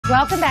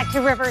Welcome back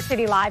to River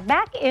City Live.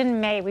 Back in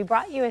May, we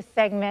brought you a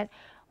segment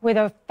with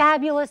a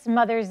fabulous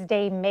Mother's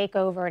Day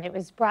makeover, and it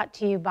was brought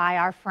to you by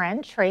our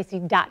friend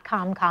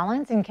Tracy.com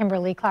Collins and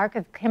Kimberly Clarke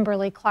of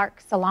Kimberly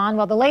Clarke Salon.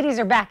 Well, the ladies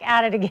are back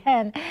at it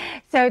again,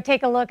 so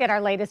take a look at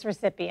our latest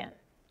recipient.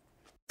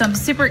 So I'm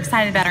super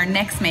excited about our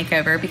next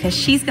makeover because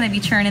she's going to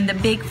be turning the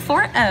big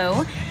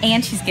 4-0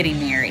 and she's getting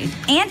married.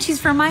 And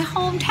she's from my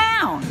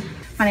hometown.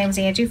 My name's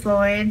Angie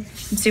Floyd. I'm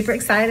super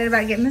excited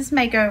about getting this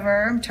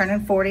makeover. I'm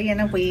turning 40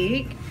 in a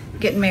week,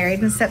 getting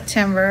married in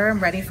September. I'm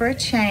ready for a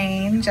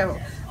change. I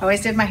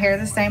always did my hair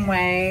the same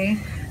way,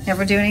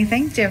 never do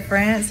anything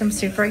different. So I'm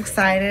super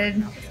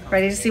excited,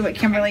 ready to see what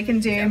Kimberly can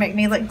do, make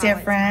me look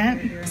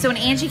different. So when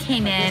Angie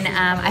came in,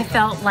 I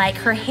felt like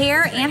her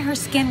hair and her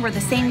skin were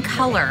the same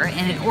color,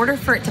 and in order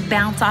for it to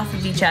bounce off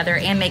of each other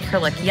and make her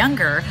look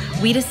younger,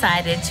 we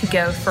decided to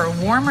go for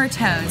warmer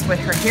tones with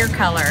her hair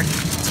color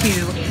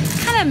to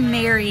kind of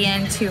marry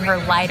into her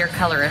lighter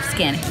color of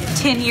skin.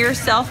 10 years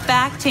self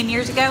back, 10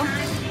 years ago.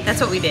 That's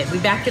what we did. We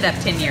backed it up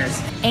 10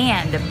 years.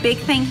 And the big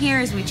thing here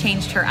is we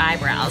changed her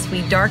eyebrows.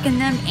 We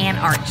darkened them and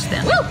arched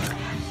them.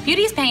 Woo!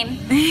 Beauty's pain.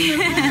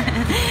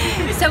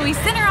 So we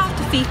sent her off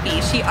to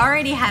Fifi. She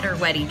already had her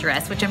wedding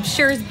dress, which I'm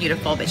sure is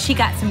beautiful, but she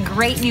got some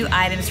great new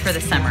items for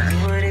the summer.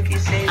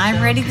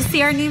 I'm ready to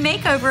see our new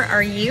makeover.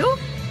 Are you?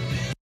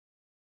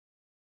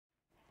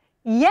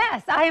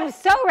 Yes, I am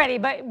so ready,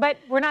 but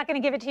we're not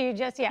going to give it to you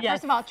just yet. Yes.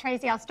 First of all,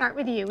 Tracy, I'll start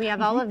with you. We have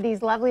all of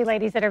these lovely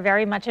ladies that are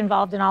very much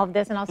involved in all of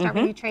this, and I'll start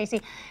with you, Tracy.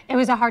 It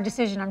was a hard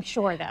decision, I'm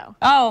sure, though.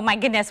 Oh, my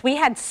goodness. We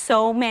had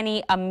so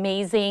many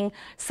amazing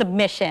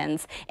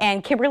submissions,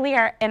 and Kimberly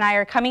and I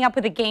are coming up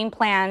with a game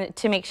plan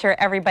to make sure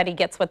everybody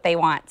gets what they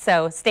want.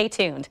 So stay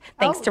tuned.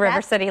 Thanks to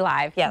River City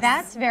Live. Yes.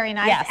 That's very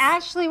nice. Yes.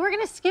 Ashley, we're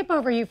going to skip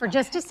over you for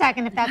just a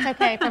second, if that's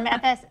okay, from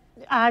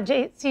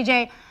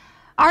FSCJ.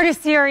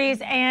 Artist Series,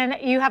 and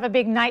you have a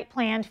big night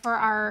planned for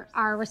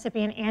our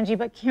recipient, Angie,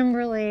 but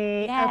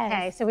Kimberly,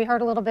 okay, so we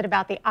heard a little bit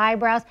about the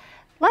eyebrows.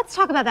 Let's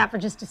talk about that for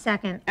just a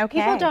second. Okay.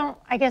 People don't,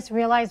 I guess,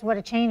 realize what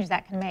a change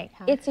that can make,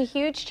 huh? It's a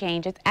huge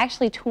change. It's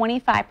actually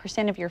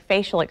 25% of your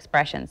facial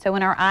expression. So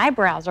when our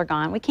eyebrows are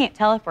gone, we can't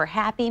tell if we're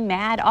happy,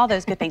 mad, all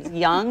those good things,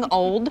 young,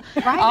 old,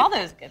 all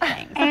those good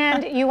things.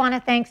 And you want to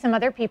thank some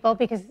other people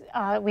because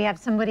we have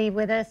somebody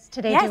with us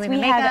today doing the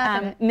makeup.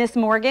 Yes, we have Miss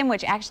Morgan,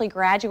 which actually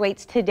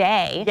graduates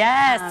today.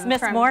 Yes,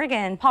 Miss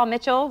Morgan. Paul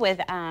Mitchell with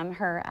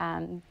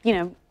her, you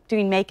know,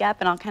 doing makeup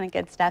and all kind of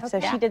good stuff. So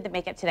she did the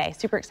makeup today.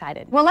 Super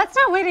excited. Well, let's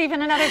not wait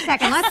even another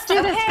second. Let's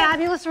do this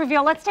fabulous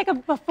reveal. Let's take a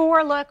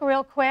before look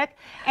real quick.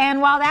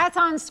 And while that's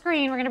on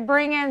screen, we're going to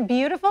bring in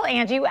beautiful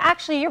Angie.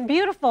 Actually, you're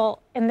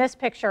beautiful in this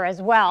picture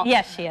as well.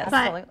 Yes, she is.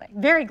 Absolutely.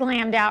 Very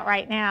glammed out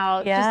right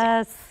now.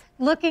 Yes. Just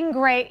looking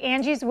great.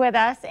 Angie's with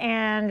us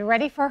and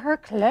ready for her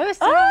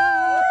close-up.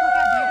 Oh, look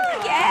how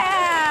beautiful.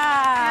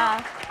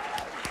 Yeah.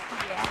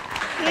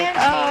 Angie,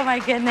 Oh, my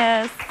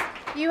goodness.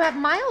 you have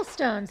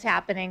milestones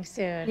happening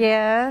soon.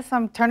 Yes,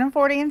 I'm turning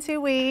 40 in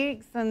 2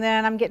 weeks, and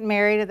then I'm getting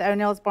married at the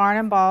O'Neill's Barn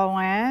in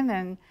Baldwin,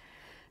 and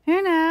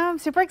you know, I'm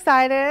super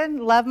excited.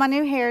 Love my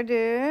new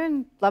hairdo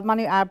and love my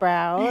new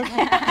eyebrows.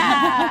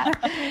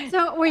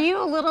 So were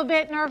you a little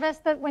bit nervous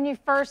that when you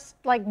first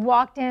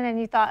walked in and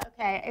you thought,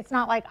 okay, it's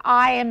not like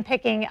I am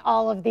picking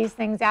all of these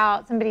things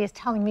out. Somebody is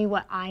telling me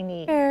what I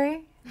need.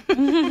 Very.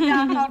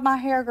 I called my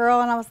hair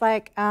girl and I was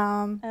like,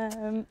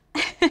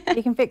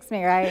 you can fix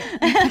me, right?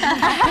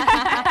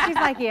 She's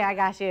like, yeah, I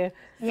got you.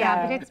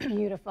 Yeah, but it's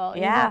beautiful.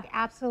 You look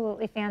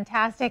absolutely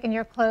fantastic, and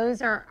your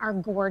clothes are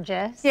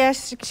gorgeous.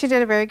 Yes, she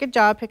did a very good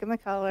job picking the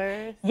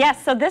colors.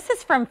 Yes, so this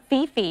is from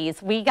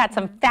Fifi's. We got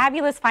some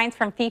fabulous finds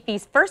from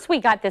Fifi's. First, we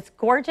got this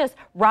gorgeous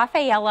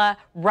Rafaela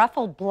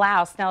ruffled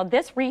blouse. Now,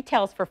 this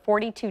retails for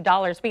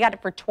 $42. We got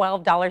it for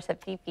 $12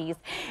 at Fifi's.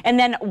 And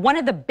then one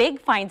of the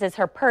big finds is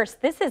her purse.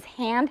 This is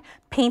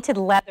hand-painted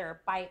leather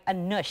by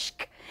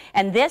Anushk.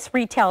 And this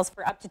retails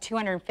for up to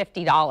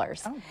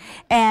 $250. Oh.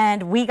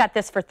 And we got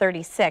this for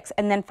 $36.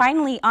 And then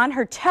finally, on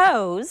her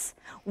toes,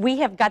 we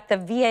have got the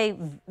Via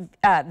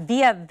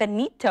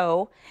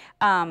Veneto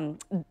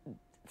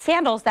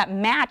sandals that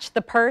match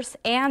the purse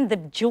and the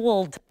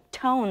jeweled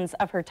tones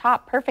of her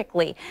top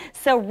perfectly.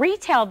 So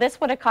retail,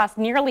 this would have cost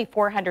nearly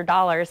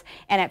 $400,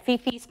 and at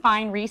Fifi's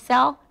Fine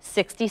Resale,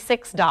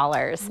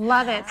 $66.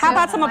 Love it. How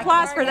about some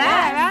applause for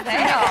that?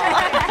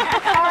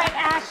 All right,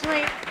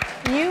 Ashley,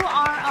 you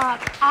are up.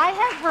 I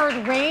have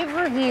heard rave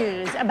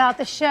reviews about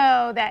the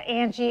show that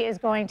Angie is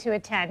going to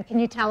attend. Can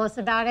you tell us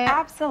about it?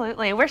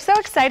 Absolutely. We're so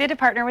excited to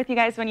partner with you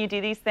guys when you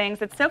do these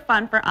things. It's so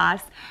fun for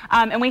us.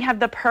 And we have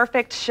the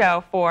perfect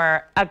show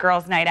for a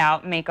girls' night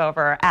out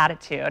makeover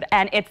attitude.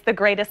 And it's the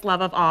greatest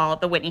love of all,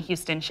 the Whitney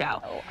Houston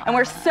show. And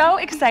we're so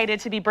excited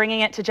to be bringing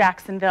it to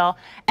Jacksonville.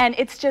 And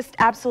it's just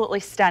absolutely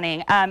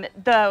stunning.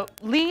 The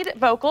lead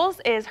vocals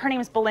her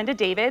name is Belinda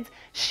Davids.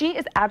 She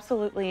is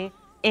absolutely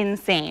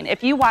insane.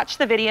 If you watch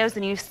the videos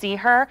and you see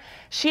her,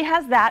 she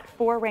has that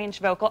 4-range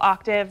vocal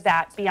octave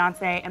that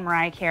Beyonce and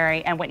Mariah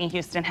Carey and Whitney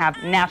Houston have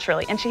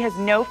naturally, and she has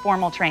no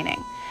formal training.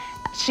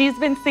 She's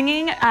been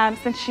singing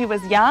since she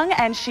was young,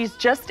 and she's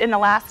just in the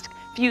last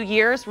few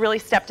years really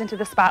stepped into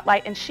the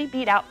spotlight, and she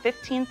beat out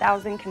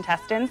 15,000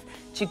 contestants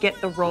to get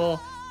the role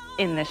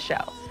in this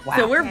show. Wow.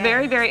 So we're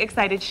very, very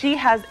excited. She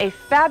has a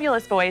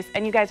fabulous voice,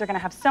 and you guys are going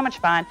to have so much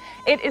fun.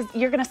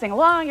 You're going to sing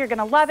along. You're going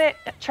to love it.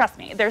 Trust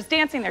me. There's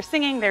dancing. There's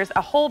singing. There's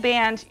a whole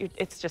band.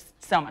 It's just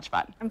so much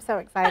fun. I'm so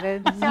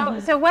excited.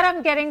 So what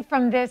I'm getting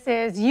from this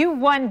is you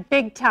won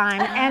big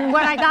time. And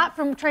what I got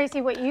from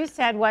Tracy, what you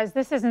said was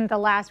this isn't the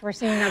last we're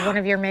seeing of one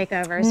of your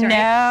makeovers,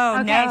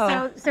 right?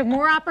 No. So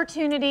more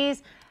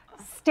opportunities.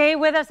 Stay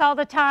with us all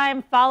the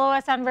time. Follow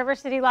us on River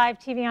City Live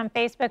TV on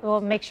Facebook.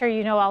 We'll make sure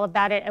you know all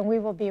about it, and we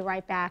will be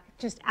right back.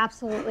 Just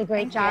absolutely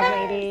great job,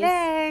 ladies.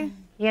 Yay.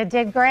 You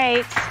did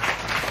great.